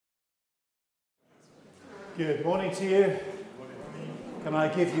Good morning to you. Can I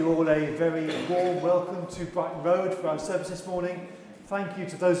give you all a very warm welcome to Brighton Road for our service this morning. Thank you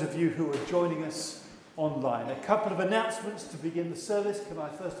to those of you who are joining us online. A couple of announcements to begin the service. Can I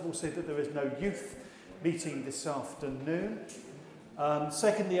first of all say that there is no youth meeting this afternoon.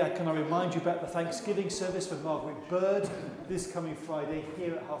 Secondly, can I remind you about the Thanksgiving service for Margaret Bird this coming Friday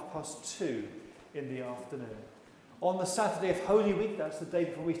here at 2:30 in the afternoon. On the Saturday of Holy Week, that's the day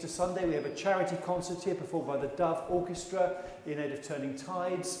before Easter Sunday, we have a charity concert here performed by the Dove Orchestra in aid of Turning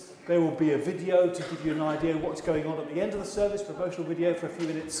Tides. There will be a video to give you an idea of what's going on at the end of the service, promotional video for a few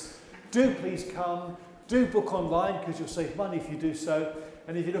minutes. Do please come. Do book online because you'll save money if you do so.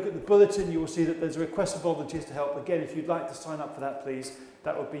 And if you look at the bulletin, you will see that there's a request for volunteers to help. Again, if you'd like to sign up for that, please,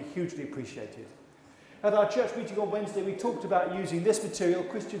 that would be hugely appreciated. At our church meeting on Wednesday, we talked about using this material,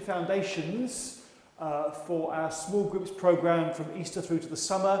 Christian Foundations, for our small groups programme from Easter through to the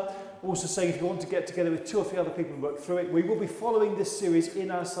summer. Also saying if you want to get together with 2 or 3 other people and work through it, we will be following this series in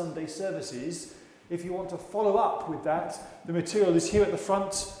our Sunday services. If you want to follow up with that, the material is here at the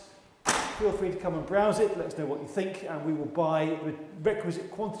front. Feel free to come and browse it, let us know what you think, and we will buy the requisite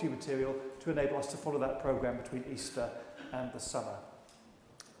quantity of material to enable us to follow that programme between Easter and the summer.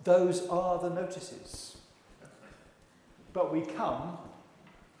 Those are the notices. But we come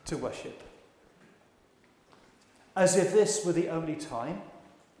to worship. As if this were the only time,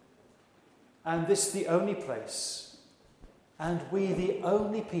 and this the only place, and we the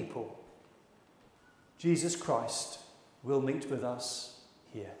only people, Jesus Christ will meet with us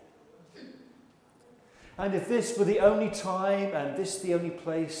here. And if this were the only time, and this the only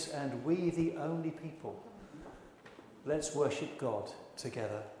place, and we the only people, let's worship God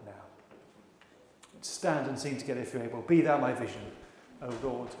together now. Stand and sing together if you're able. Be thou my vision, O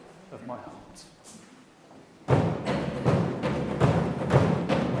Lord of my heart.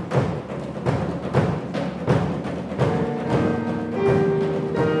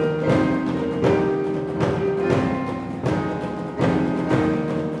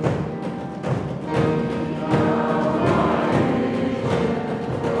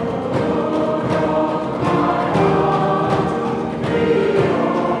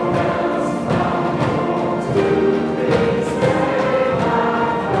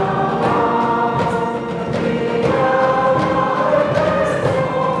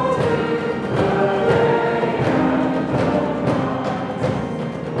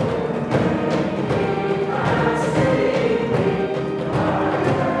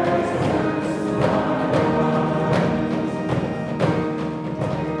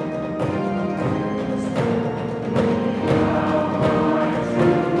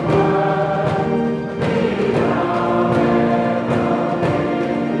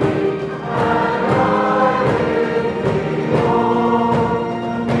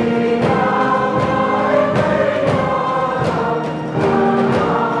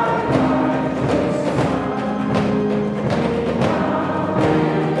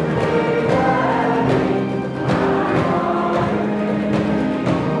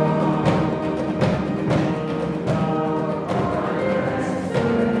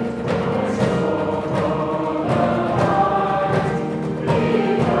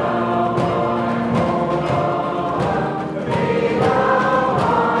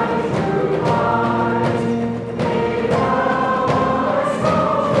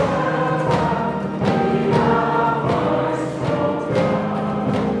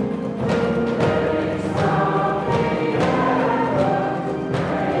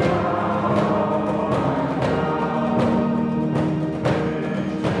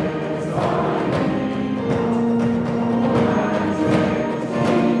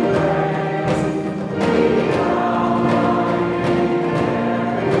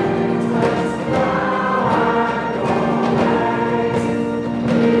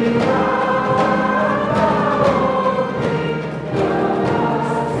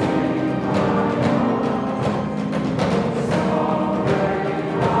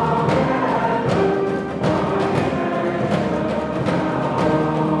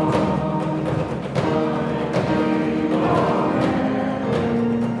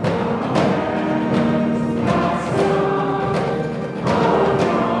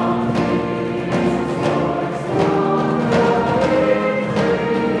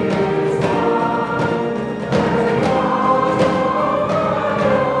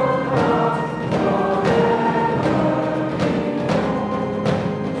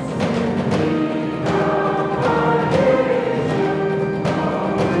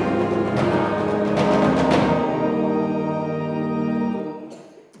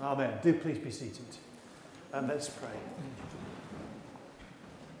 Do please be seated and let's pray.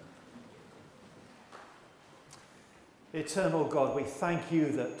 Eternal God, we thank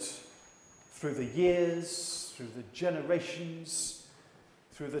you that through the years, through the generations,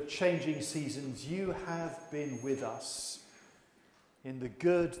 through the changing seasons, you have been with us in the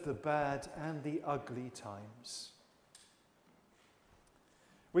good, the bad, and the ugly times.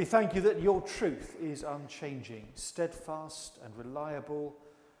 We thank you that your truth is unchanging, steadfast and reliable,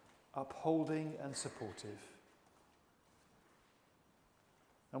 upholding and supportive.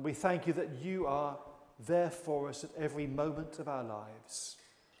 And we thank you that you are there for us at every moment of our lives,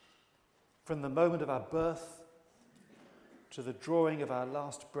 from the moment of our birth to the drawing of our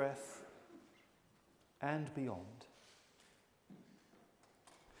last breath and beyond.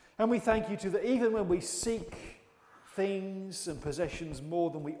 And we thank you too that even when we seek things and possessions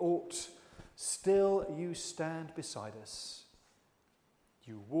more than we ought, still you stand beside us.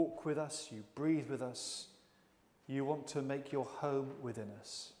 You walk with us, you breathe with us, you want to make your home within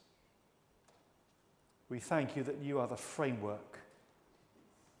us. We thank you that you are the framework,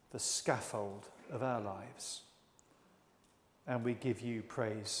 the scaffold of our lives. And we give you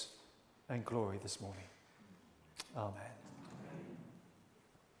praise and glory this morning. Amen.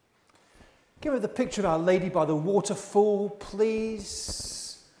 Give me the picture of Our Lady by the waterfall,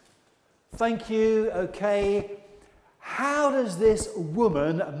 please. Thank you. Okay. How does this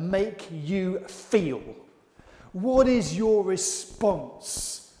woman make you feel? What is your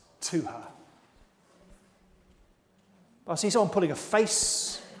response to her? I see someone putting a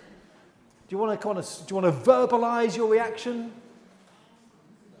face. Do you want to verbalize your reaction?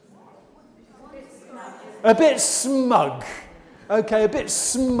 A bit smug. Okay, a bit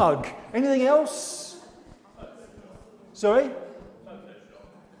smug. Anything else? Sorry?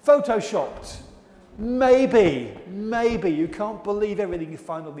 Photoshopped. Maybe. You can't believe everything you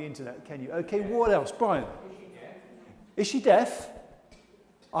find on the internet, can you? Okay, what else? Brian? Is she deaf?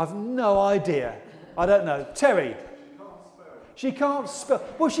 I've no idea. I don't know. Terry? She can't spell.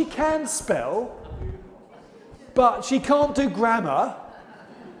 Well, she can spell, but she can't do grammar.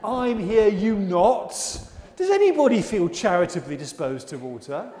 I'm here, you not. Does anybody feel charitably disposed towards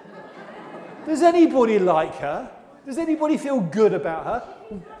her? Does anybody like her? Does anybody feel good about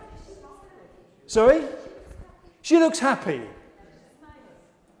her? Sorry? She looks happy.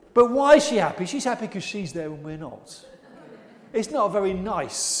 But why is she happy? She's happy because she's there when we're not. It's not very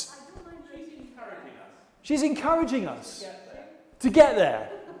nice. She's encouraging us to get there.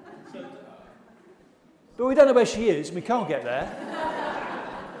 But we don't know where she is, and we can't get there.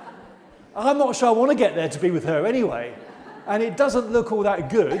 I'm not sure I want to get there to be with her anyway. And it doesn't look all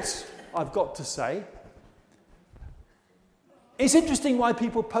that good, I've got to say. It's interesting why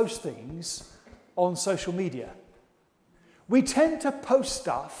people post things on social media. We tend to post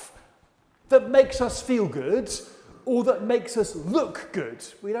stuff that makes us feel good or that makes us look good.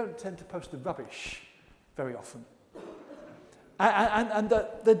 We don't tend to post the rubbish very often. And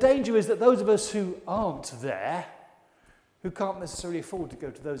the danger is that those of us who aren't there, who can't necessarily afford to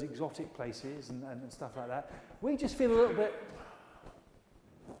go to those exotic places and stuff like that, we just feel a little bit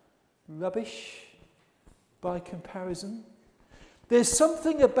rubbish by comparison. There's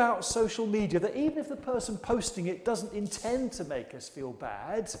something about social media that even if the person posting it doesn't intend to make us feel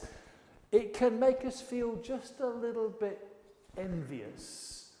bad, it can make us feel just a little bit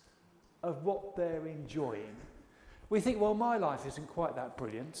envious of what they're enjoying. We think, well, my life isn't quite that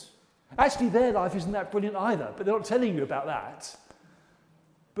brilliant. Actually, their life isn't that brilliant either, but they're not telling you about that.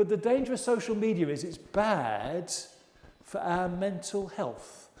 But the danger of social media is it's bad for our mental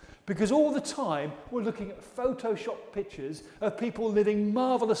health. Because all the time, we're looking at Photoshop pictures of people living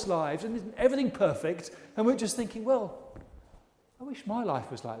marvellous lives and isn't everything perfect, and we're just thinking, well, I wish my life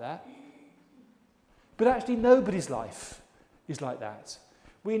was like that. But actually, nobody's life is like that.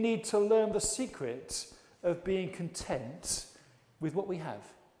 We need to learn the secret of being content with what we have.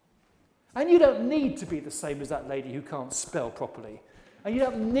 And you don't need to be the same as that lady who can't spell properly. And you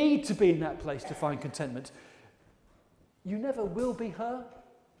don't need to be in that place to find contentment. You never will be her,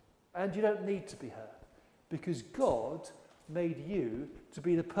 and you don't need to be her. Because God made you to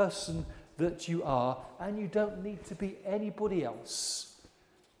be the person that you are, and you don't need to be anybody else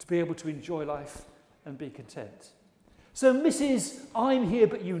to be able to enjoy life and be content. So Mrs. I'm here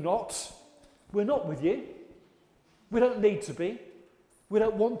but you not, we're not with you. We don't need to be. We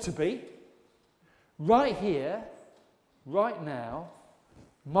don't want to be. Right here, right now,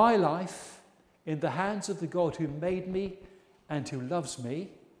 my life in the hands of the God who made me and who loves me,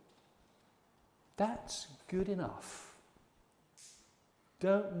 that's good enough.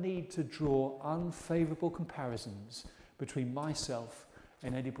 Don't need to draw unfavourable comparisons between myself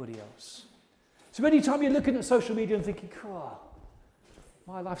and anybody else. So anytime you're looking at social media and thinking,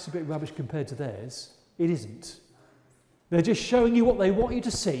 my life's a bit rubbish compared to theirs, it isn't. They're just showing you what they want you to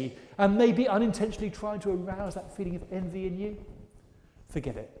see and maybe unintentionally trying to arouse that feeling of envy in you.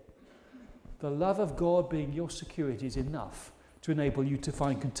 Forget it. The love of God being your security is enough to enable you to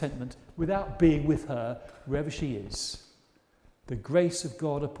find contentment without being with her wherever she is. The grace of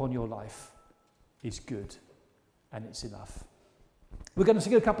God upon your life is good, and it's enough. We're going to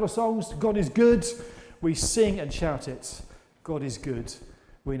sing a couple of songs. God is good. We sing and shout it. God is good.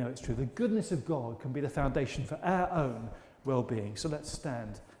 We know it's true. The goodness of God can be the foundation for our own well-being. So let's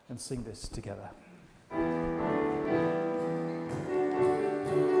stand and sing this together.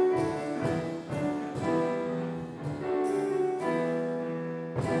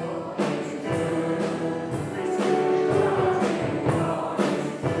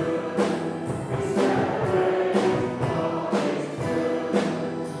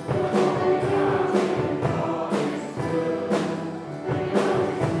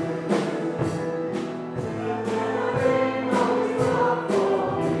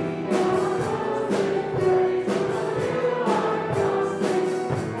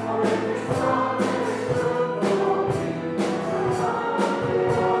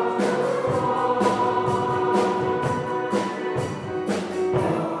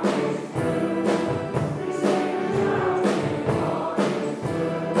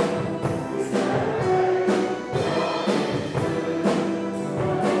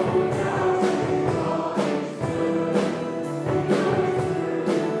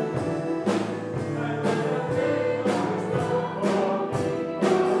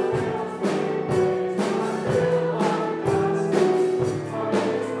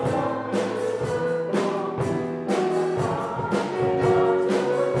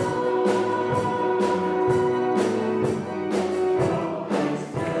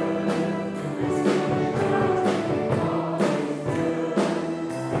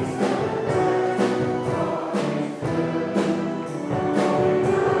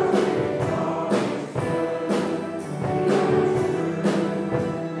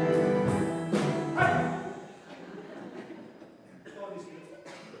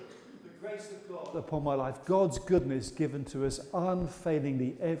 Upon my life, God's goodness given to us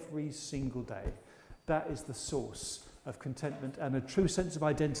unfailingly every single day. That is the source of contentment and a true sense of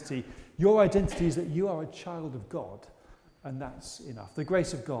identity. Your identity is that you are a child of God, and that's enough. The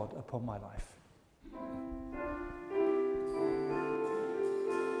grace of God upon my life.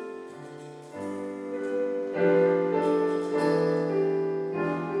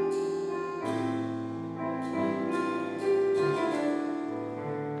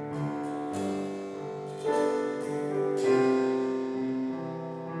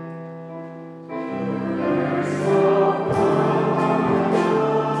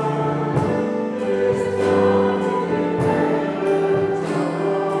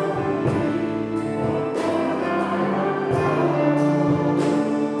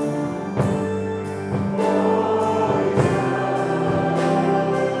 Oh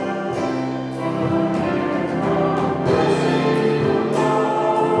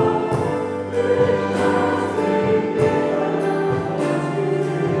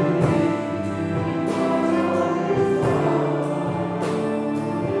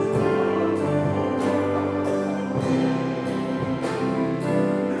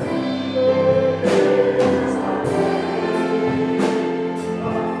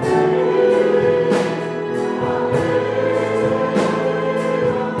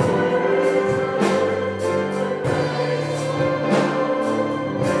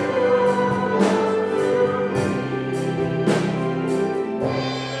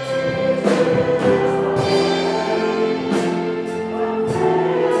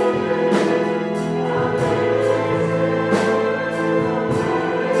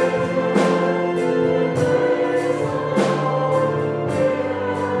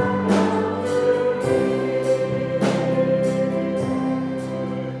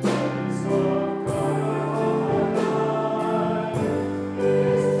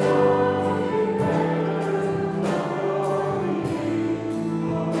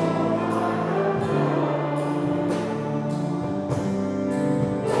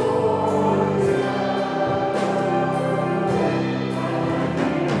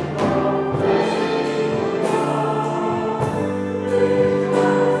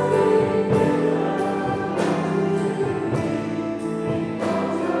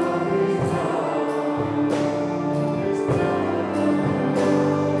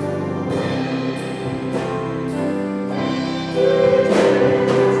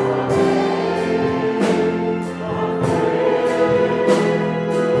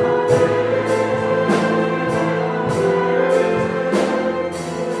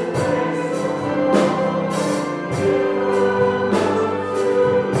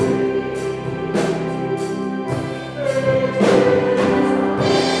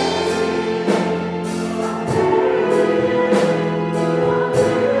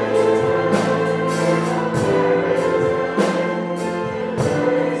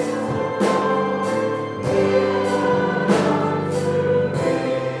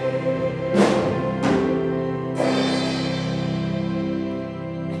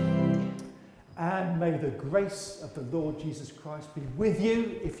And may the grace of the Lord Jesus Christ be with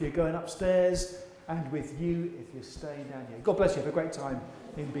you if you're going upstairs and with you if you're staying down here. God bless you. Have a great time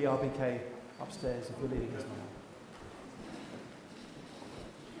in BRBK upstairs if you're leaving us now.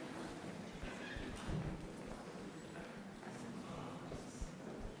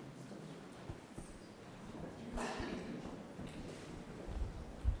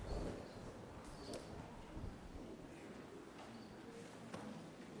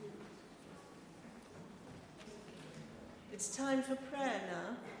 It's time for prayer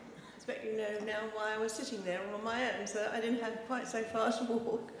now. I expect you know now why I was sitting there all on my own, so I didn't have quite so far to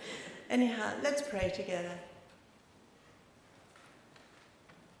walk. Anyhow, let's pray together.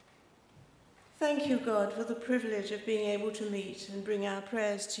 Thank you, God, for the privilege of being able to meet and bring our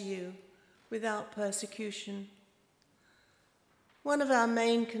prayers to you without persecution. One of our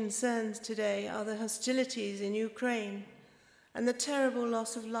main concerns today are the hostilities in Ukraine and the terrible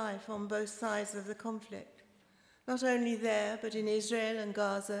loss of life on both sides of the conflict. Not only there, but in Israel and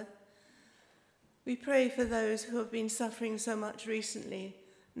Gaza. We pray for those who have been suffering so much recently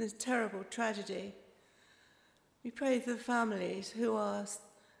in this terrible tragedy. We pray for the families who are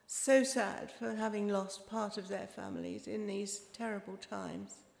so sad for having lost part of their families in these terrible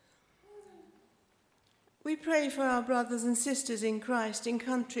times. We pray for our brothers and sisters in Christ in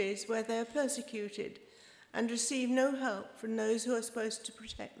countries where they are persecuted and receive no help from those who are supposed to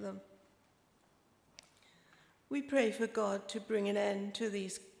protect them. We pray for God to bring an end to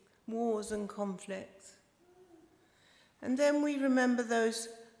these wars and conflicts. And then we remember those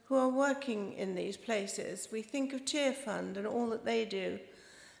who are working in these places. We think of Cheer Fund and all that they do,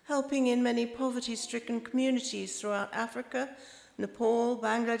 helping in many poverty-stricken communities throughout Africa, Nepal,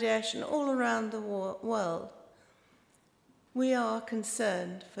 Bangladesh, and all around the world. We are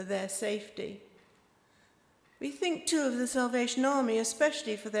concerned for their safety. We think too of the Salvation Army,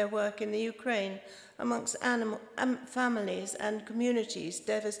 especially for their work in the Ukraine amongst families and communities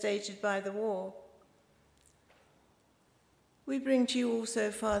devastated by the war. We bring to you also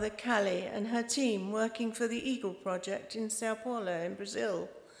Father Callie and her team working for the Eagle Project in Sao Paulo in Brazil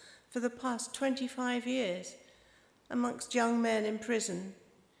for the past 25 years amongst young men in prison.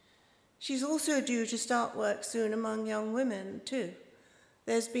 She's also due to start work soon among young women too.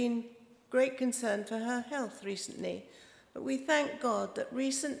 There's been great concern for her health recently, but we thank God that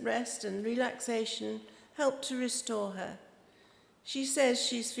recent rest and relaxation helped to restore her. She says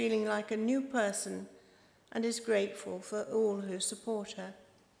she's feeling like a new person and is grateful for all who support her.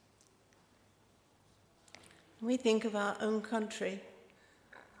 We think of our own country.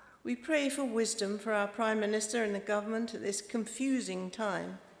 We pray for wisdom for our Prime Minister and the government at this confusing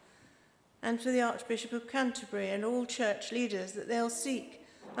time, and for the Archbishop of Canterbury and all church leaders that they'll seek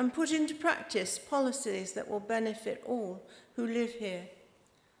and put into practice policies that will benefit all who live here.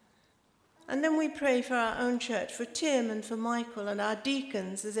 And then we pray for our own church, for Tim and for Michael and our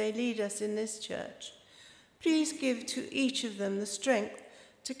deacons as they lead us in this church. Please give to each of them the strength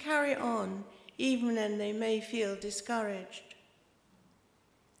to carry on even when they may feel discouraged.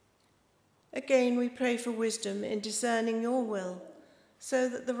 Again, we pray for wisdom in discerning your will so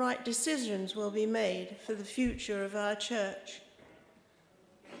that the right decisions will be made for the future of our church.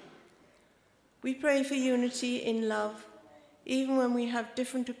 We pray for unity in love, even when we have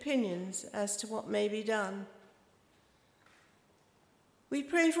different opinions as to what may be done. We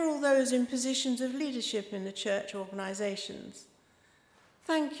pray for all those in positions of leadership in the church organisations.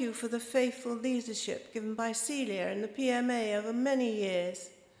 Thank you for the faithful leadership given by Celia and the PMA over many years.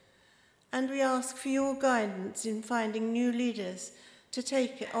 And we ask for your guidance in finding new leaders to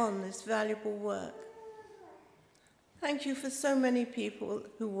take on this valuable work. Thank you for so many people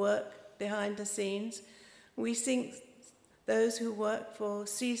who work behind the scenes. We think those who work for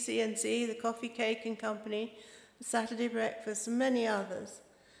CCNC, the Coffee, Cake and Company, the Saturday Breakfast, and many others.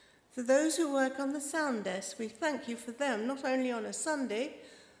 For those who work on the sound desk, we thank you for them, not only on a Sunday,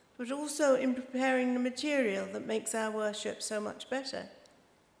 but also in preparing the material that makes our worship so much better.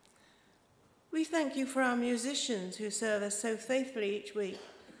 We thank you for our musicians who serve us so faithfully each week,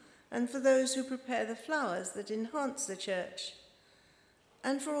 and for those who prepare the flowers that enhance the church,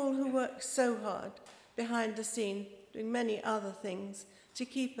 and for all who work so hard behind the scene, doing many other things to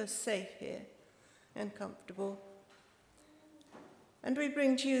keep us safe here and comfortable. And we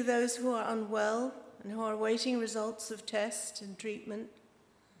bring to you those who are unwell and who are awaiting results of tests and treatment.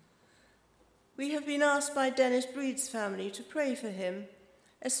 We have been asked by Dennis Breed's family to pray for him,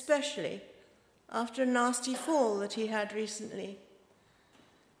 especially after a nasty fall that he had recently.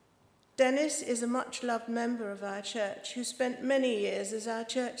 Dennis is a much-loved member of our church who spent many years as our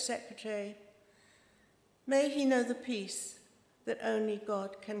church secretary. May he know the peace that only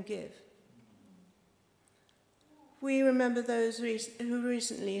God can give. We remember those who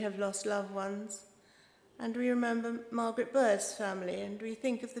recently have lost loved ones, and we remember Margaret Bird's family, and we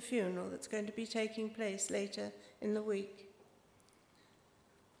think of the funeral that's going to be taking place later in the week.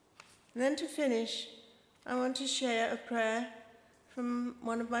 And then to finish, I want to share a prayer from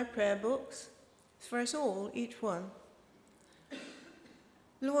one of my prayer books. It's for us all, each one.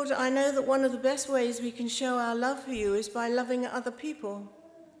 Lord, I know that one of the best ways we can show our love for you is by loving other people.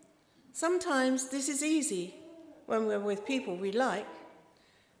 Sometimes this is easy when we're with people we like.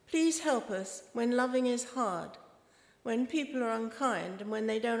 Please help us when loving is hard, when people are unkind and when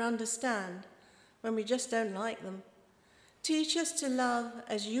they don't understand, when we just don't like them. Teach us to love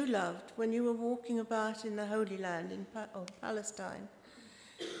as you loved when you were walking about in the Holy Land in Palestine.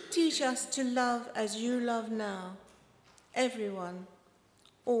 Teach us to love as you love now, everyone,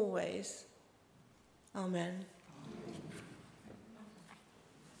 always. Amen.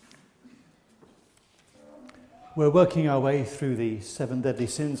 We're working our way through the 7 deadly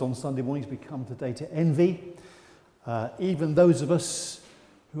sins on Sunday mornings. We come today to envy. Even those of us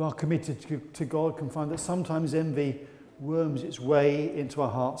who are committed to God can find that sometimes envy worms its way into our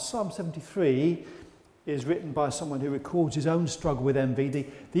hearts. Psalm 73 is written by someone who records his own struggle with envy.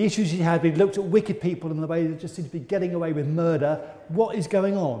 The issues he had, he looked at wicked people and the way they just seem to be getting away with murder. What is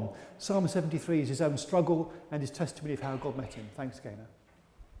going on? Psalm 73 is his own struggle and his testimony of how God met him. Thanks, Gaynor.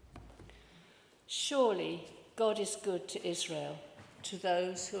 Surely God is good to Israel, to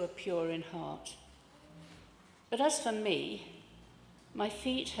those who are pure in heart. But as for me, my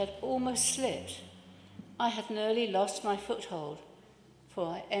feet had almost slipped. I had nearly lost my foothold, for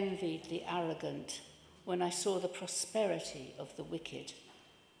I envied the arrogant when I saw the prosperity of the wicked.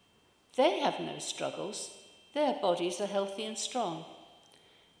 They have no struggles. Their bodies are healthy and strong.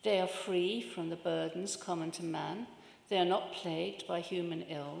 They are free from the burdens common to man. They are not plagued by human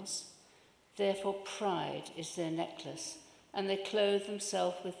ills. Therefore pride is their necklace, and they clothe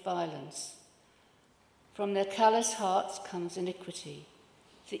themselves with violence. From their callous hearts comes iniquity.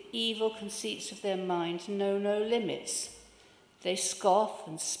 The evil conceits of their mind know no limits. They scoff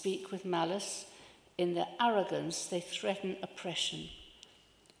and speak with malice. In their arrogance they threaten oppression.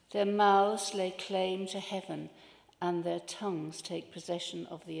 Their mouths lay claim to heaven, and their tongues take possession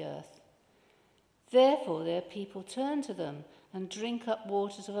of the earth. Therefore their people turn to them and drink up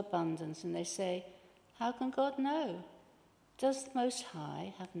waters of abundance, and they say, how can God know? Does the Most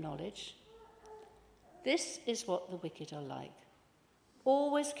High have knowledge? This is what the wicked are like.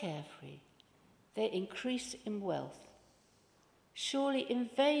 Always carefree, they increase in wealth. Surely in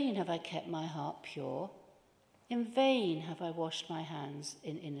vain have I kept my heart pure. In vain have I washed my hands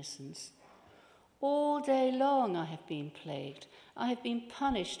in innocence. All day long I have been plagued. I have been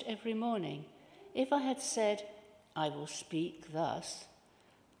punished every morning. If I had said, I will speak thus,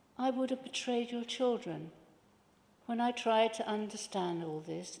 I would have betrayed your children. When I tried to understand all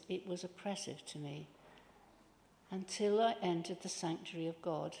this, it was oppressive to me, until I entered the sanctuary of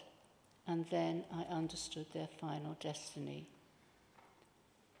God, and then I understood their final destiny.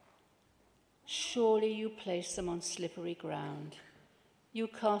 Surely you place them on slippery ground. You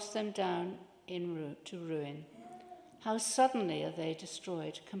cast them down to ruin. How suddenly are they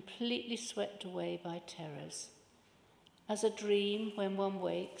destroyed, completely swept away by terrors. As a dream when one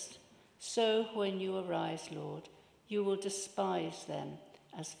wakes, so when you arise, Lord, you will despise them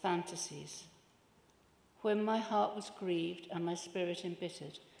as fantasies. When my heart was grieved and my spirit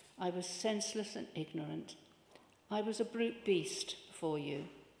embittered, I was senseless and ignorant. I was a brute beast before you.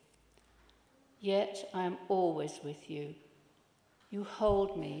 Yet I am always with you. You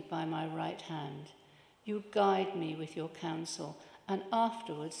hold me by my right hand. You guide me with your counsel, and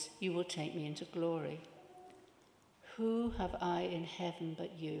afterwards you will take me into glory. Who have I in heaven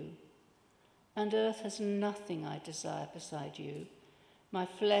but you? And earth has nothing I desire beside you. My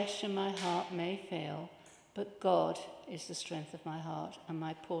flesh and my heart may fail, but God is the strength of my heart and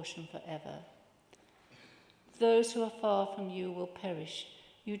my portion forever. Those who are far from you will perish.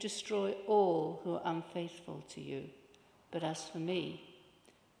 You destroy all who are unfaithful to you. But as for me,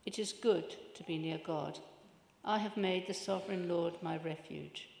 it is good to be near God. I have made the sovereign Lord my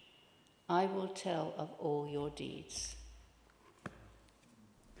refuge. I will tell of all your deeds.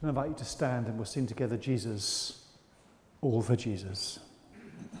 Can I invite you to stand and we'll sing together Jesus, all for Jesus.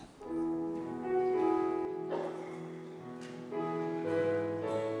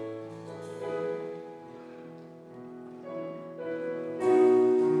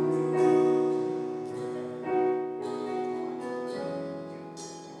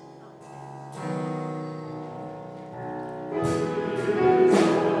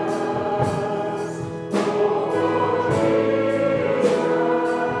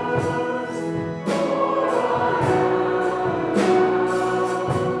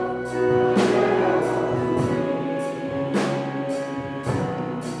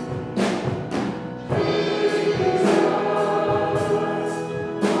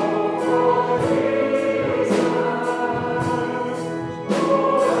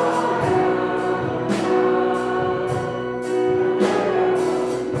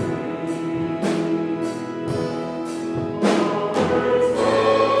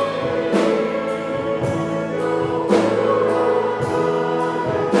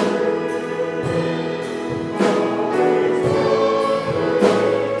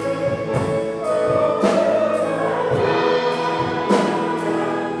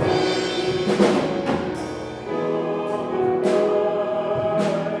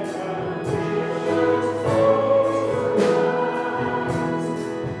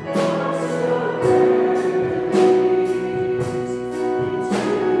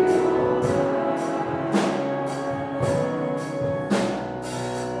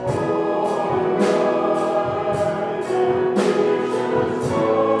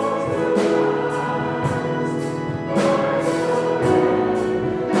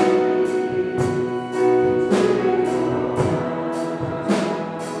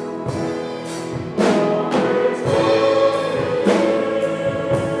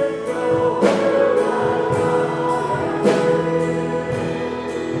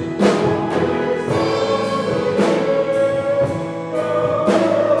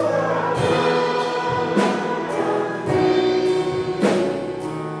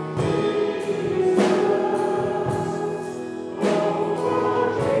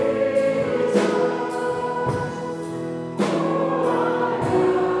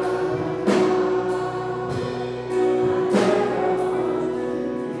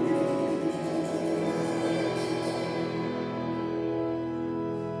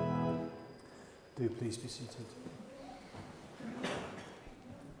 Do please be seated.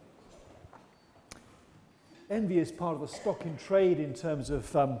 Envy is part of the stock in trade in terms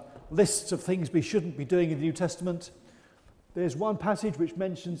of lists of things we shouldn't be doing in the New Testament. There's one passage which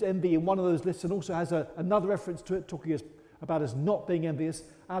mentions envy in one of those lists and also has another reference to it talking about us not being envious.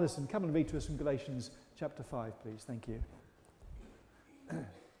 Alison, come and read to us from Galatians chapter 5, please. Thank you.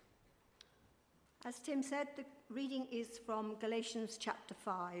 As Tim said, the reading is from Galatians chapter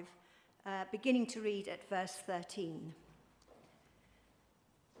 5, beginning to read at verse 13.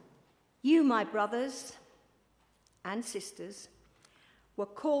 You, my brothers and sisters, were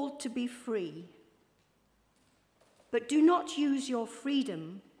called to be free, but do not use your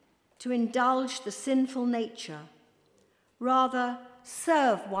freedom to indulge the sinful nature. Rather,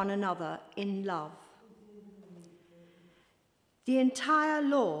 serve one another in love. The entire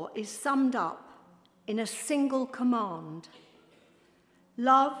law is summed up in a single command: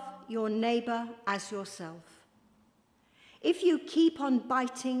 love your neighbour as yourself. If you keep on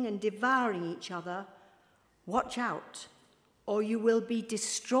biting and devouring each other, watch out, or you will be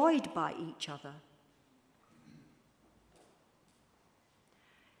destroyed by each other.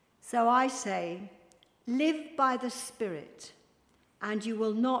 So I say, live by the Spirit, and you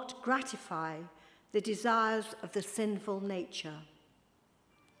will not gratify the desires of the sinful nature.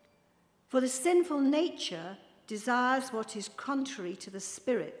 For the sinful nature desires what is contrary to the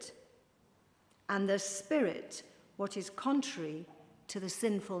Spirit, and the Spirit what is contrary to the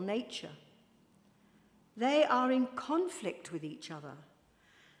sinful nature. They are in conflict with each other,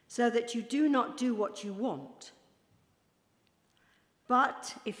 so that you do not do what you want.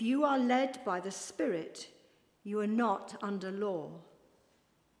 But if you are led by the Spirit, you are not under law.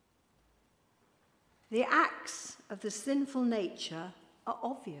 The acts of the sinful nature are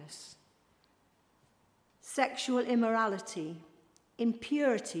obvious: sexual immorality,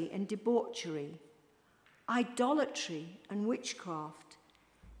 impurity and debauchery, idolatry and witchcraft,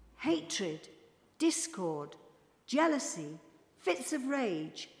 hatred, discord, jealousy, fits of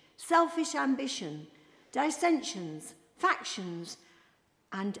rage, selfish ambition, dissensions, factions,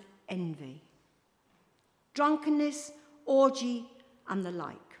 and envy, drunkenness, orgy, and the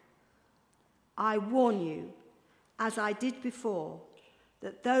like. I warn you, as I did before,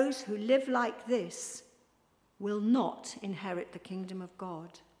 that those who live like this will not inherit the kingdom of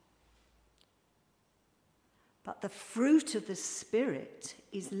God. But the fruit of the Spirit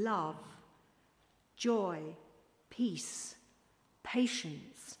is love, joy, peace,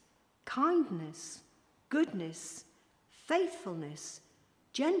 patience, kindness, goodness, faithfulness,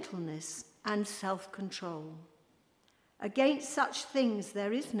 gentleness, and self-control. Against such things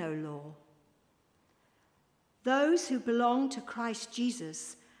there is no law. Those who belong to Christ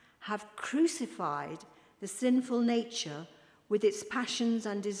Jesus have crucified the sinful nature with its passions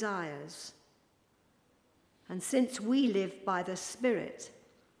and desires. And since we live by the Spirit,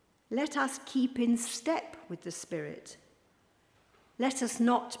 let us keep in step with the Spirit. Let us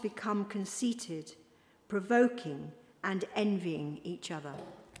not become conceited, provoking, and envying each other.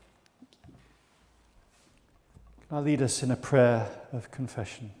 Can I lead us in a prayer of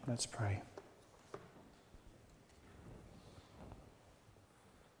confession? Let's pray.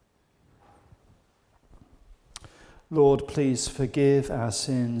 Lord, please forgive our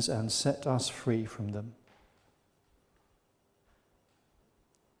sins and set us free from them.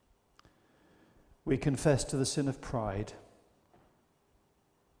 We confess to the sin of pride.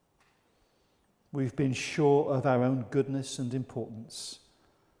 We've been sure of our own goodness and importance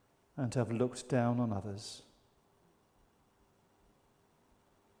and have looked down on others.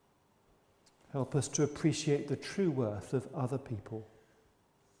 Help us to appreciate the true worth of other people.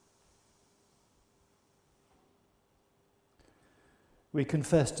 We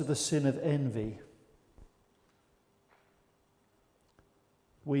confess to the sin of envy.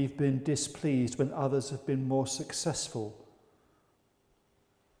 We've been displeased when others have been more successful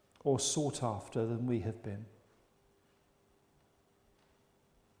or sought after than we have been.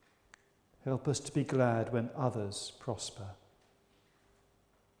 Help us to be glad when others prosper.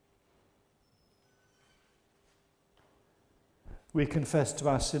 We confess to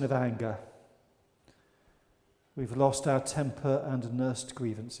our sin of anger. We've lost our temper and nursed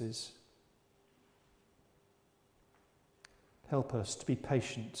grievances. Help us to be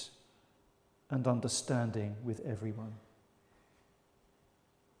patient and understanding with everyone.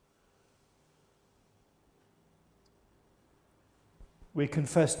 We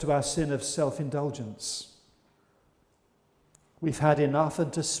confess to our sin of self-indulgence. We've had enough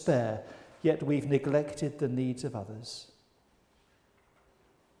and to spare, yet we've neglected the needs of others.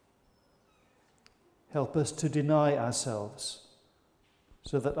 Help us to deny ourselves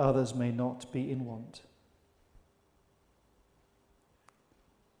so that others may not be in want.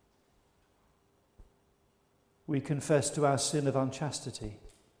 We confess to our sin of unchastity.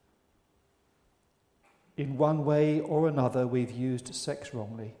 In one way or another, we've used sex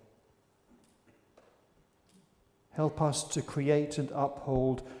wrongly. Help us to create and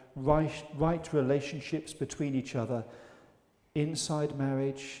uphold right relationships between each other, inside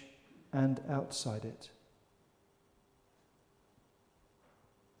marriage and outside it.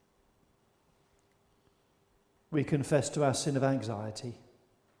 We confess to our sin of anxiety.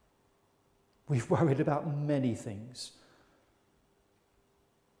 We've worried about many things.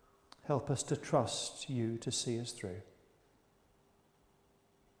 Help us to trust you to see us through.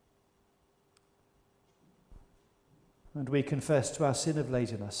 And we confess to our sin of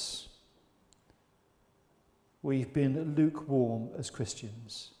laziness. We've been lukewarm as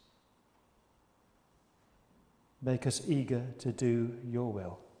Christians. Make us eager to do your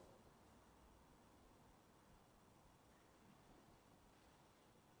will.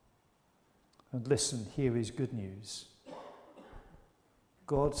 And listen, here is good news.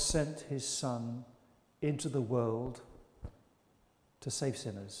 God sent his Son into the world to save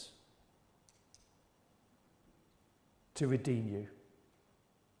sinners, to redeem you,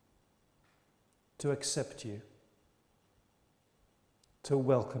 to accept you, to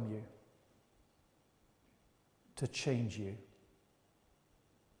welcome you, to change you.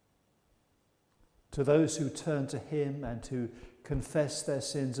 To those who turn to him and to confess their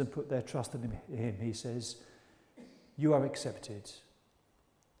sins and put their trust in him, he says, you are accepted.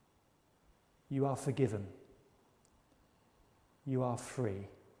 You are forgiven. You are free.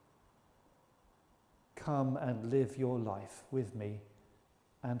 Come and live your life with me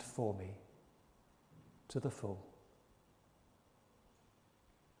and for me to the full.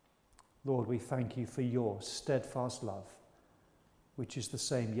 Lord, we thank you for your steadfast love, which is the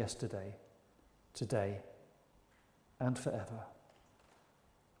same yesterday, today, and forever.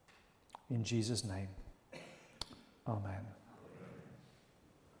 In Jesus' name, amen.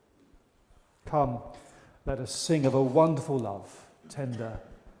 Come, let us sing of a wonderful love, tender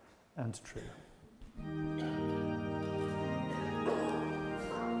and true. Amen.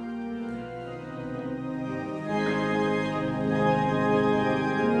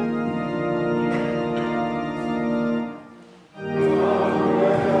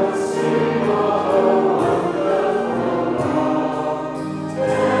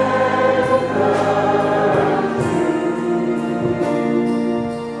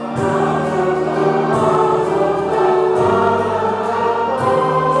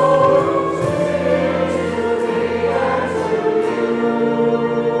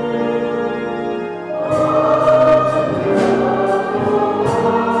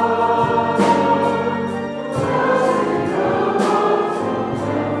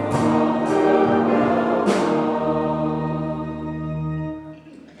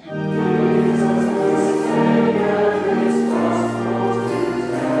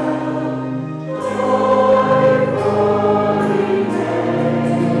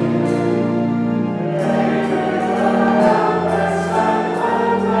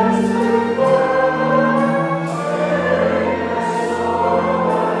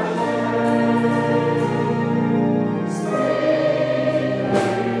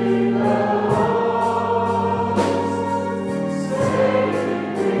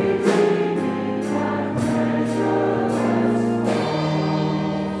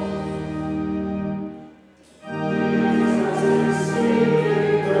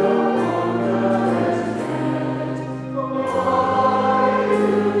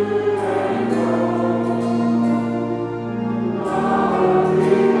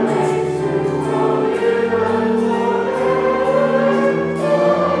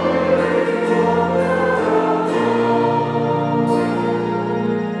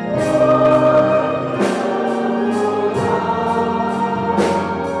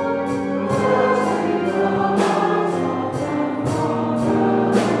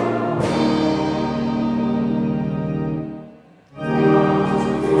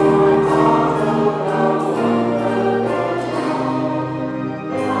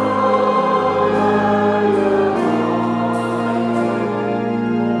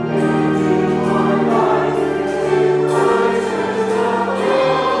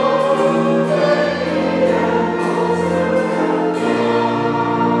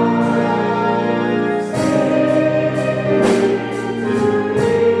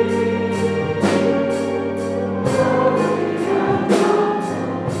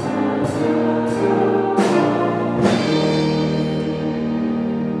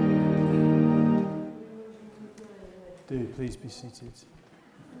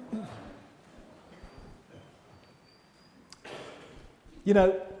 You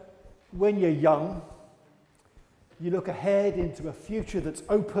know, when you're young, you look ahead into a future that's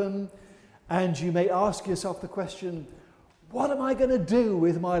open, and you may ask yourself the question, what am I going to do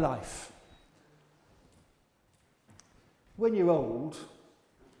with my life? When you're old,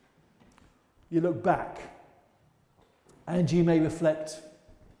 you look back and you may reflect,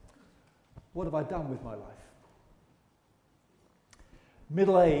 what have I done with my life?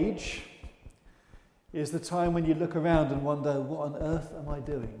 Middle age is the time when you look around and wonder, what on earth am I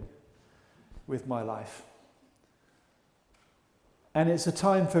doing with my life? And it's a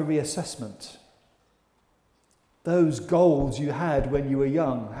time for reassessment. Those goals you had when you were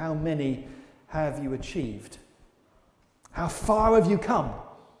young, how many have you achieved? How far have you come?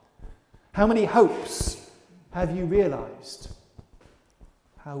 How many hopes have you realised?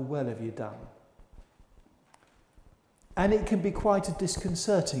 How well have you done? And it can be quite a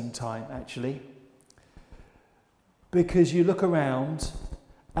disconcerting time, actually, because you look around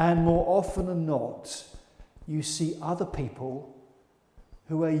and more often than not, you see other people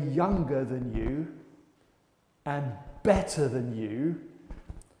who are younger than you and better than you,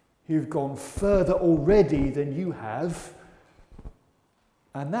 who've gone further already than you have,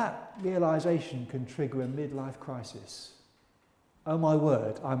 and that realisation can trigger a midlife crisis. Oh my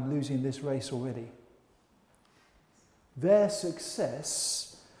word, I'm losing this race already. Their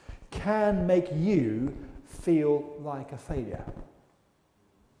success can make you feel like a failure.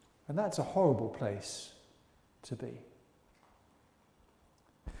 And that's a horrible place to be.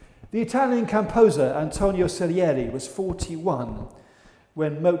 The Italian composer Antonio Salieri was 41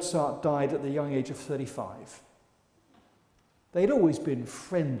 when Mozart died at the young age of 35. They'd always been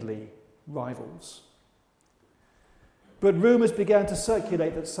friendly rivals. But rumours began to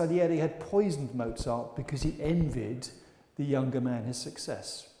circulate that Salieri had poisoned Mozart because he envied the younger man his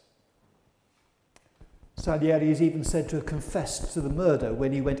success. Salieri is even said to have confessed to the murder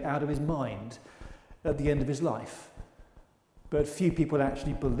when he went out of his mind at the end of his life. But few people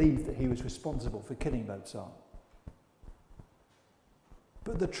actually believed that he was responsible for killing Mozart.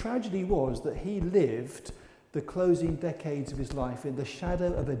 But the tragedy was that he lived the closing decades of his life in the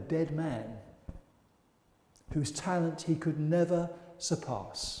shadow of a dead man whose talent he could never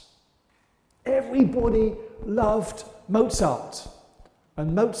surpass. Everybody loved Mozart,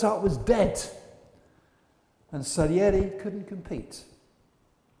 and Mozart was dead, and Salieri couldn't compete.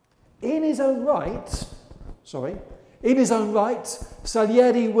 In his own right,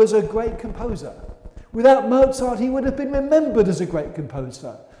 Salieri was a great composer. Without Mozart, he would have been remembered as a great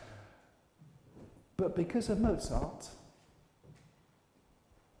composer. But because of Mozart,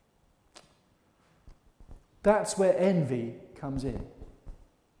 that's where envy comes in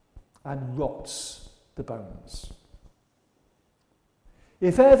and rots the bones.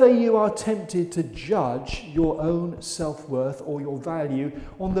 If ever you are tempted to judge your own self-worth or your value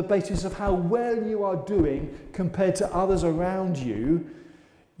on the basis of how well you are doing compared to others around you,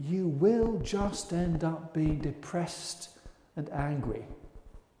 you will just end up being depressed and angry.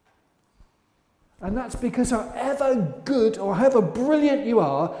 And that's because however good or however brilliant you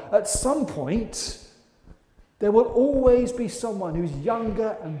are, at some point, there will always be someone who's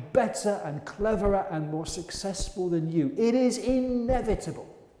younger and better and cleverer and more successful than you. It is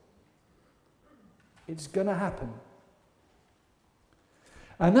inevitable. It's going to happen.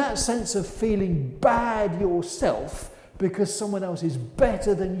 And that sense of feeling bad yourself because someone else is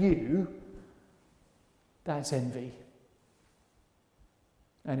better than you, that's envy.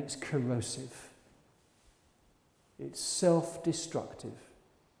 And it's corrosive. It's self-destructive.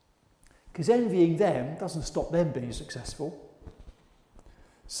 Because envying them doesn't stop them being successful.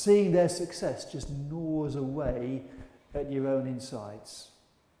 Seeing their success just gnaws away at your own insides.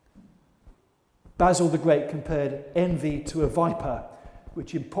 Basil the Great compared envy to a viper,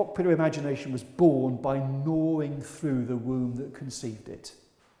 which in popular imagination was born by gnawing through the womb that conceived it.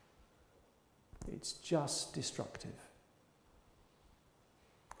 It's just destructive.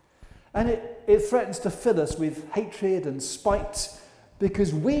 And it threatens to fill us with hatred and spite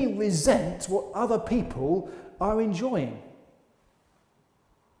because we resent what other people are enjoying.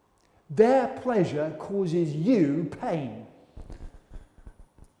 Their pleasure causes you pain.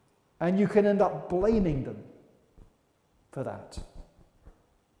 And you can end up blaming them for that.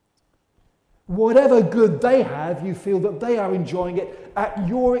 Whatever good they have, you feel that they are enjoying it at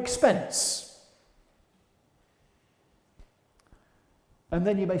your expense. And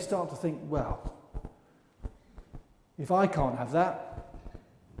then you may start to think, well, if I can't have that,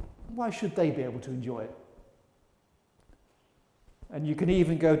 why should they be able to enjoy it? And you can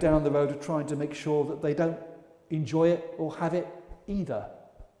even go down the road of trying to make sure that they don't enjoy it or have it either.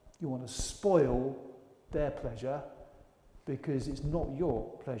 You want to spoil their pleasure because it's not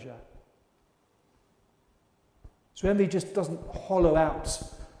your pleasure. So envy just doesn't hollow out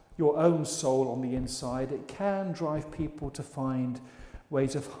your own soul on the inside. It can drive people to find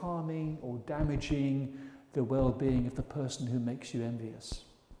ways of harming or damaging the well-being of the person who makes you envious.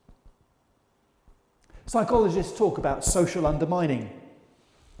 Psychologists talk about social undermining.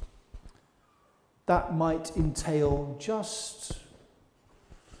 That might entail just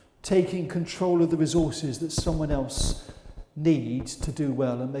taking control of the resources that someone else needs to do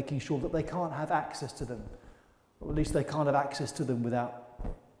well and making sure that they can't have access to them, or at least they can't have access to them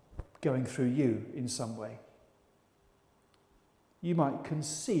without going through you in some way. You might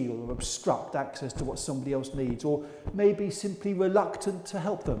conceal or obstruct access to what somebody else needs, or maybe simply reluctant to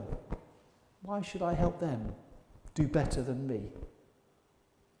help them. Why should I help them do better than me?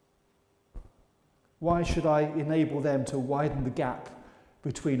 Why should I enable them to widen the gap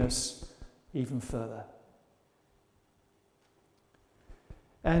between us even further?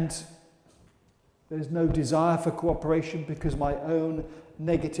 And there's no desire for cooperation because my own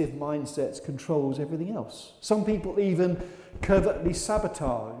negative mindset controls everything else. Some people even covertly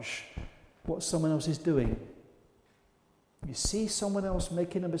sabotage what someone else is doing. You see someone else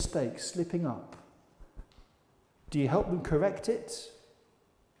making a mistake, slipping up. Do you help them correct it?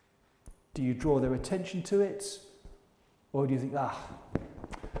 Do you draw their attention to it? Or do you think,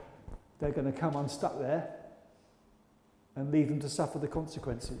 they're going to come unstuck there and leave them to suffer the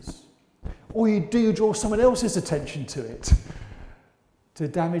consequences? Or do you draw someone else's attention to it to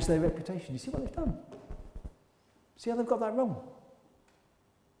damage their reputation? You see what they've done? See how they've got that wrong?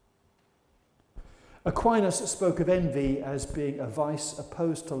 Aquinas spoke of envy as being a vice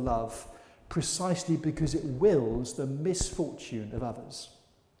opposed to love precisely because it wills the misfortune of others.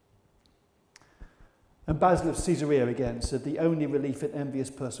 And Basil of Caesarea again said the only relief an envious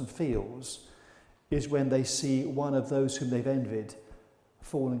person feels is when they see one of those whom they've envied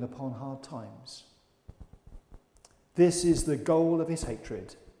falling upon hard times. This is the goal of his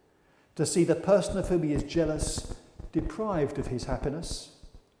hatred, to see the person of whom he is jealous deprived of his happiness,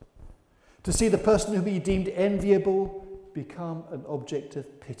 to see the person whom he deemed enviable become an object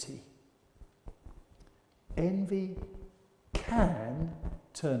of pity. Envy can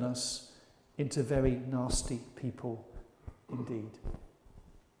turn us into very nasty people indeed.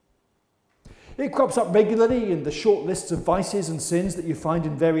 It crops up regularly in the short lists of vices and sins that you find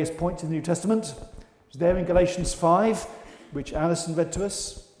in various points in the New Testament. It's there in Galatians 5, which Alison read to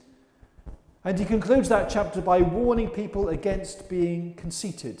us. And he concludes that chapter by warning people against being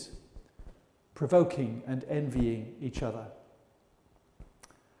conceited, provoking and envying each other.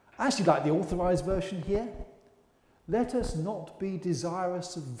 I actually like the authorized version here. Let us not be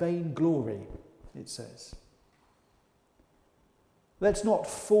desirous of vainglory, it says. Let's not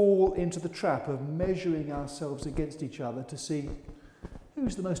fall into the trap of measuring ourselves against each other to see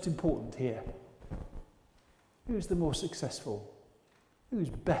who's the most important here, who's the more successful, who's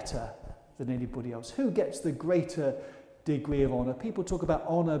better than anybody else, who gets the greater degree of honour. People talk about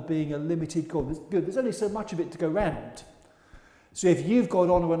honour being a limited good. There's only so much of it to go round. So if you've got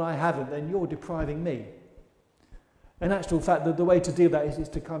honour and I haven't, then you're depriving me. In actual fact, the way to deal with that is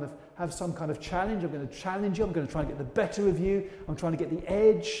to kind of have some kind of challenge. I'm going to challenge you. I'm going to try and get the better of you. I'm trying to get the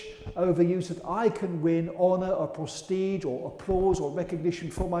edge over you so that I can win honour or prestige or applause or recognition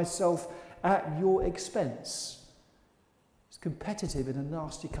for myself at your expense. It's competitive in a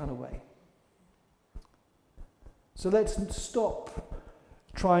nasty kind of way. So let's stop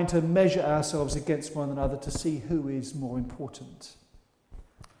trying to measure ourselves against one another to see who is more important.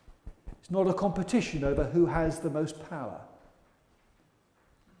 It's not a competition over who has the most power.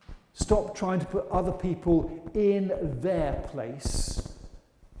 Stop trying to put other people in their place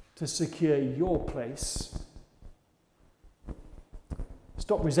to secure your place.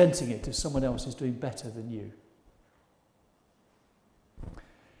 Stop resenting it if someone else is doing better than you.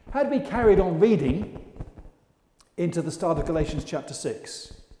 Had we carried on reading into the start of Galatians chapter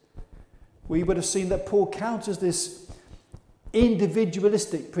 6, we would have seen that Paul counters this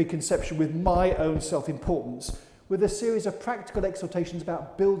individualistic preconception with my own self-importance with a series of practical exhortations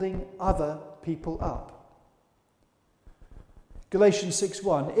about building other people up. Galatians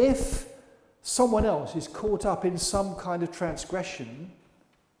 6:1, if someone else is caught up in some kind of transgression,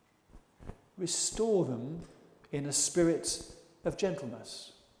 restore them in a spirit of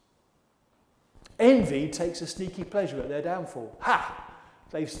gentleness. Envy takes a sneaky pleasure at their downfall. Ha!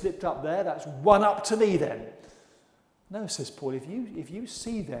 They've slipped up there, that's one up to me then. No, says Paul, if you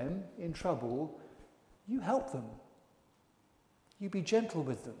see them in trouble, you help them. You be gentle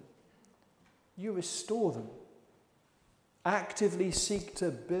with them. You restore them. Actively seek to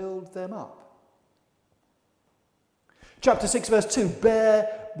build them up. Chapter 6, verse 2,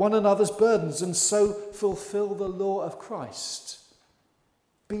 bear one another's burdens and so fulfill the law of Christ.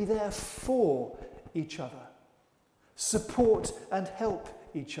 Be there for each other. Support and help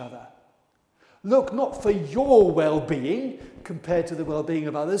each other. Look not for your well-being compared to the well-being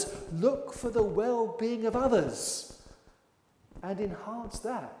of others. Look for the well-being of others and enhance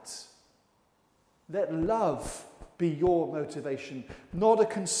that. Let love be your motivation, not a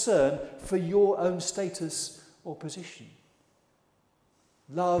concern for your own status or position.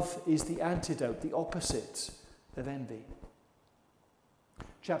 Love is the antidote, the opposite of envy.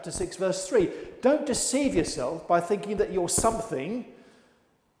 Chapter 6, verse 3. Don't deceive yourself by thinking that you're something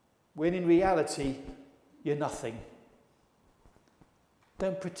when in reality you're nothing.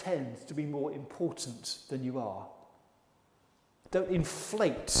 Don't pretend to be more important than you are. Don't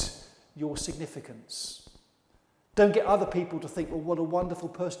inflate your significance. Don't get other people to think, well, what a wonderful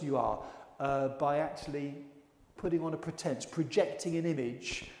person you are, by actually putting on a pretense, projecting an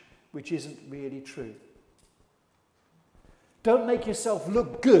image which isn't really true. Don't make yourself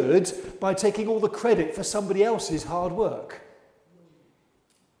look good by taking all the credit for somebody else's hard work.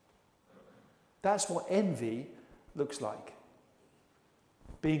 That's what envy looks like.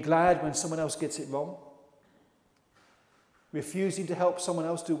 Being glad when someone else gets it wrong. Refusing to help someone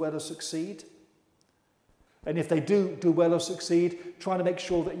else do well or succeed. And if they do well or succeed, trying to make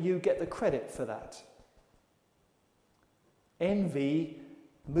sure that you get the credit for that. Envy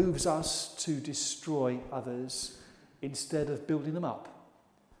moves us to destroy others instead of building them up.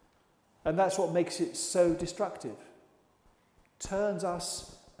 And that's what makes it so destructive. Turns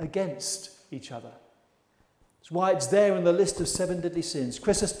us against each other. It's why it's there in the list of 7 deadly sins.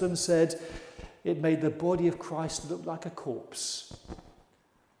 Chrysostom said it made the body of Christ look like a corpse.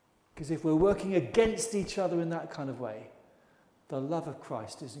 Because if we're working against each other in that kind of way, the love of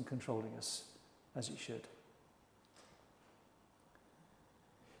Christ isn't controlling us as it should.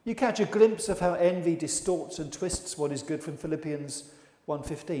 You catch a glimpse of how envy distorts and twists what is good from Philippians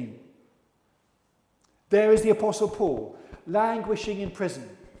 1:15. There is the Apostle Paul, languishing in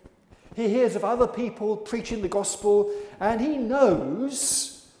prison. He hears of other people preaching the gospel, and he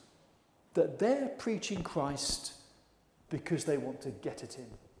knows that they're preaching Christ because they want to get at him.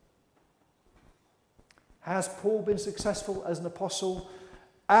 Has Paul been successful as an apostle?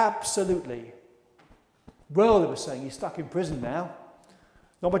 Absolutely. Well, they were saying he's stuck in prison now.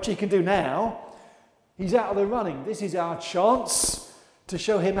 Not much he can do now. He's out of the running. This is our chance to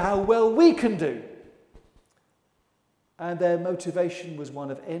show him how well we can do. And their motivation was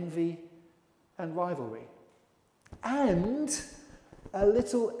one of envy and rivalry. And a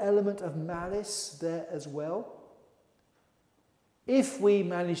little element of malice there as well. If we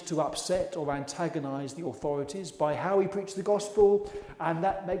manage to upset or antagonize the authorities by how we preach the gospel, and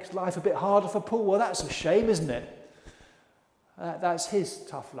that makes life a bit harder for Paul, well, that's a shame, isn't it? That's his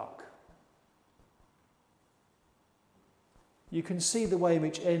tough luck. You can see the way in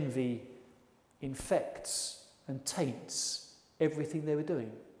which envy infects and taints everything they were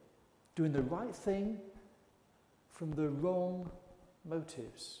doing. Doing the right thing from the wrong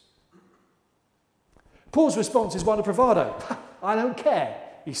motives. Paul's response is one of bravado. I don't care,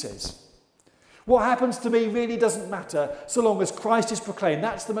 he says. What happens to me really doesn't matter so long as Christ is proclaimed.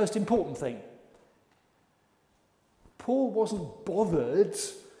 That's the most important thing. Paul wasn't bothered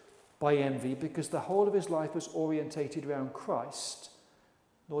by envy because the whole of his life was orientated around Christ,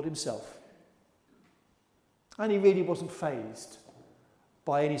 not himself. And he really wasn't fazed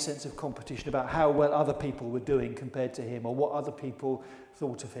by any sense of competition about how well other people were doing compared to him or what other people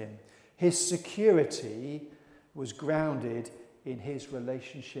thought of him. His security was grounded in his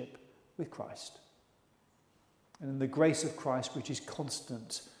relationship with Christ and in the grace of Christ, which is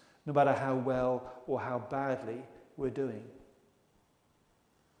constant no matter how well or how badly we're doing.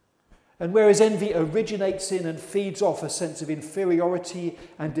 And whereas envy originates in and feeds off a sense of inferiority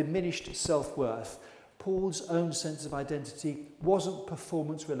and diminished self-worth, Paul's own sense of identity wasn't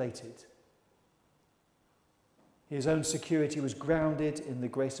performance related. His own security was grounded in the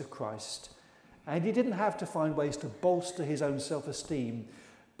grace of Christ, and he didn't have to find ways to bolster his own self-esteem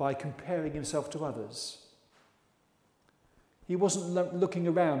by comparing himself to others. He wasn't looking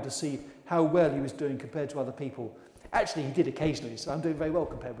around to see how well he was doing compared to other people. Actually, he did occasionally, so I'm doing very well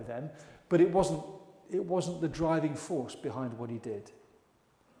compared with them, but it wasn't the driving force behind what he did.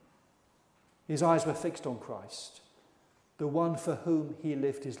 His eyes were fixed on Christ, the one for whom he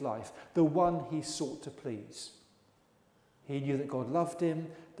lived his life, the one he sought to please. He knew that God loved him,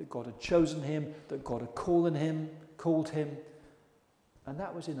 that God had chosen him, that God had called him, and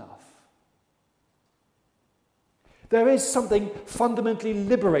that was enough. There is something fundamentally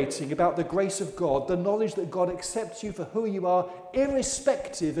liberating about the grace of God, the knowledge that God accepts you for who you are,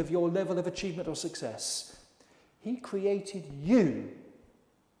 irrespective of your level of achievement or success. He created you,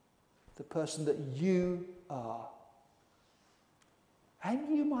 the person that you are.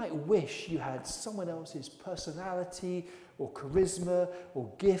 And you might wish you had someone else's personality or charisma or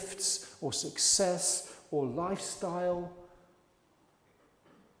gifts or success or lifestyle.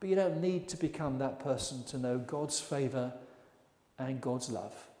 But you don't need to become that person to know God's favour and God's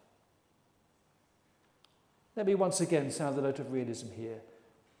love. Let me once again sound the note of realism here.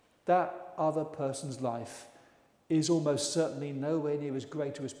 That other person's life is almost certainly nowhere near as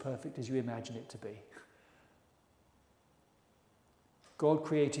great or as perfect as you imagine it to be. God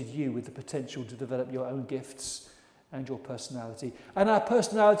created you with the potential to develop your own gifts and your personality. And our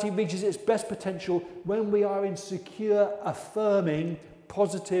personality reaches its best potential when we are in secure, affirming,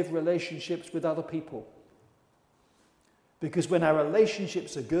 positive relationships with other people. Because when our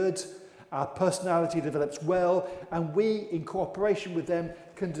relationships are good, our personality develops well, and we, in cooperation with them,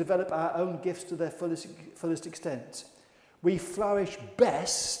 can develop our own gifts to their fullest extent. We flourish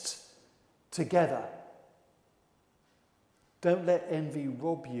best together. Don't let envy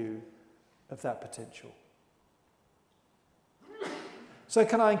rob you of that potential. So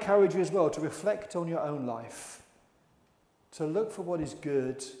can I encourage you as well to reflect on your own life, to look for what is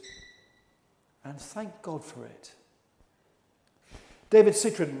good and thank God for it. David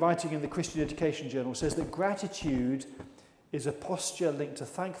Citron, writing in the Christian Education Journal, says that gratitude is a posture linked to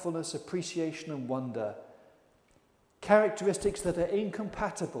thankfulness, appreciation and wonder, characteristics that are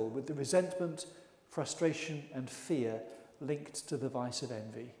incompatible with the resentment, frustration and fear linked to the vice of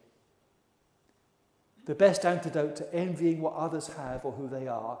envy. The best antidote to envying what others have or who they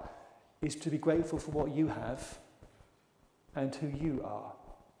are is to be grateful for what you have and who you are.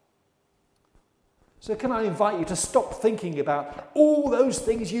 So can I invite you to stop thinking about all those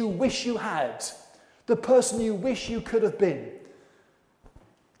things you wish you had, the person you wish you could have been.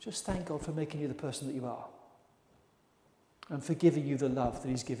 Just thank God for making you the person that you are and for giving you the love that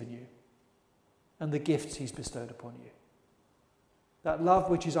he's given you and the gifts he's bestowed upon you. That love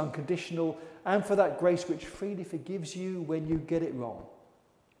which is unconditional, and for that grace which freely forgives you when you get it wrong.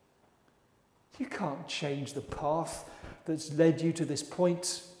 You can't change the path that's led you to this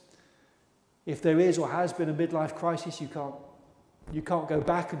point. If there is or has been a midlife crisis, you can't go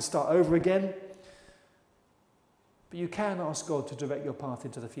back and start over again. But you can ask God to direct your path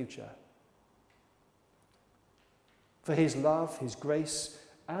into the future. For his love, his grace,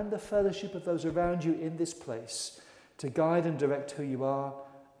 and the fellowship of those around you in this place to guide and direct who you are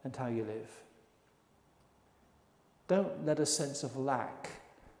and how you live. Don't let a sense of lack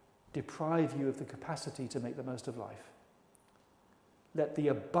deprive you of the capacity to make the most of life. Let the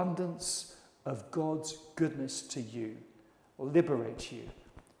abundance of God's goodness to you liberate you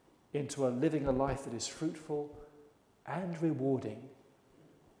into living a life that is fruitful and rewarding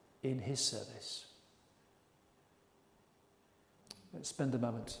in his service. Let's spend a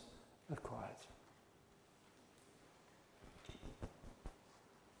moment of quiet.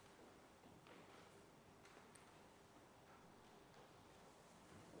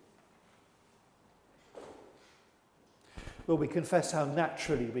 Well, we confess how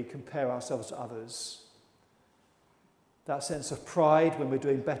naturally we compare ourselves to others. That sense of pride when we're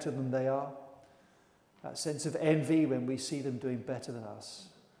doing better than they are. That sense of envy when we see them doing better than us.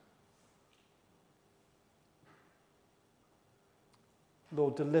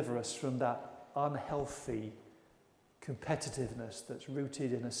 Lord, deliver us from that unhealthy competitiveness that's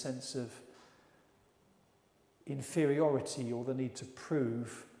rooted in a sense of inferiority or the need to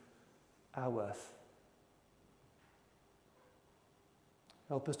prove our worth.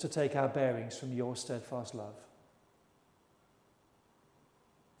 Help us to take our bearings from your steadfast love,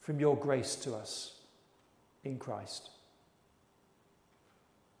 from your grace to us in Christ.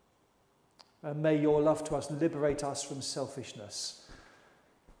 And may your love to us liberate us from selfishness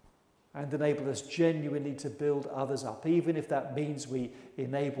and enable us genuinely to build others up, even if that means we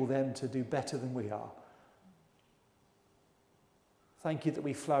enable them to do better than we are. Thank you that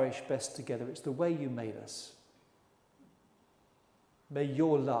we flourish best together. It's the way you made us. May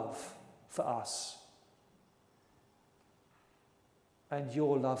your love for us and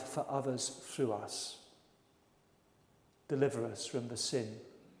your love for others through us deliver us from the sin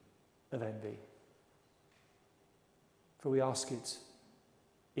of envy. For we ask it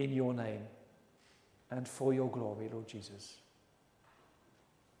in your name and for your glory, Lord Jesus.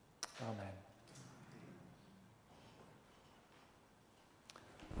 Amen.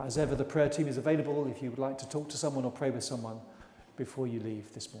 As ever, the prayer team is available if you would like to talk to someone or pray with someone before you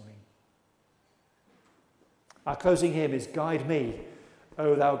leave this morning. Our closing hymn is Guide Me,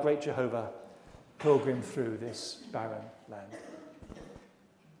 O Thou Great Jehovah, pilgrim through this barren land.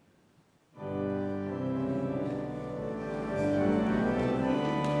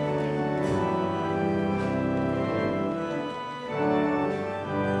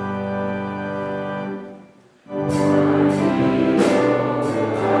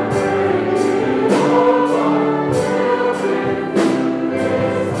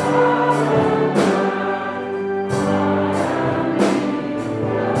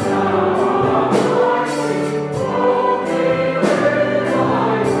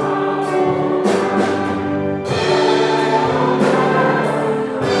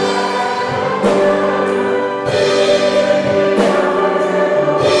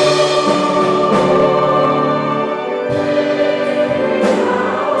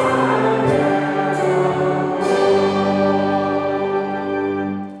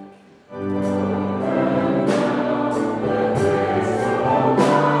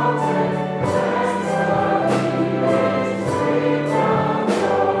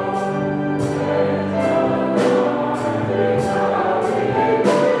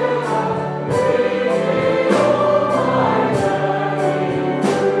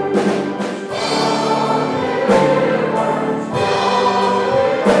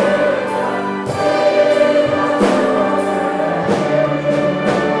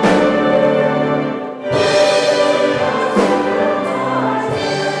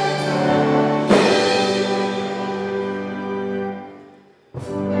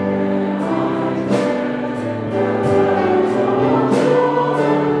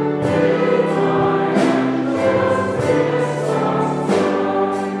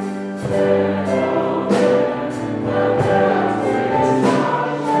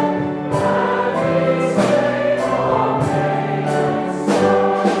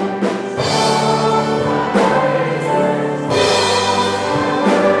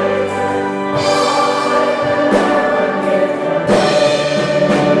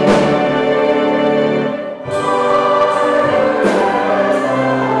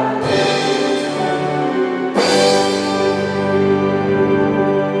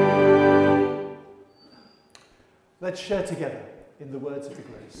 Let's share together in the words of the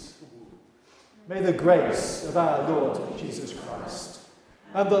grace. May the grace of our Lord Jesus Christ,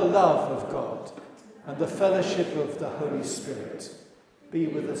 and the love of God, and the fellowship of the Holy Spirit be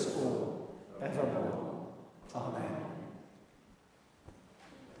with us all evermore. Amen.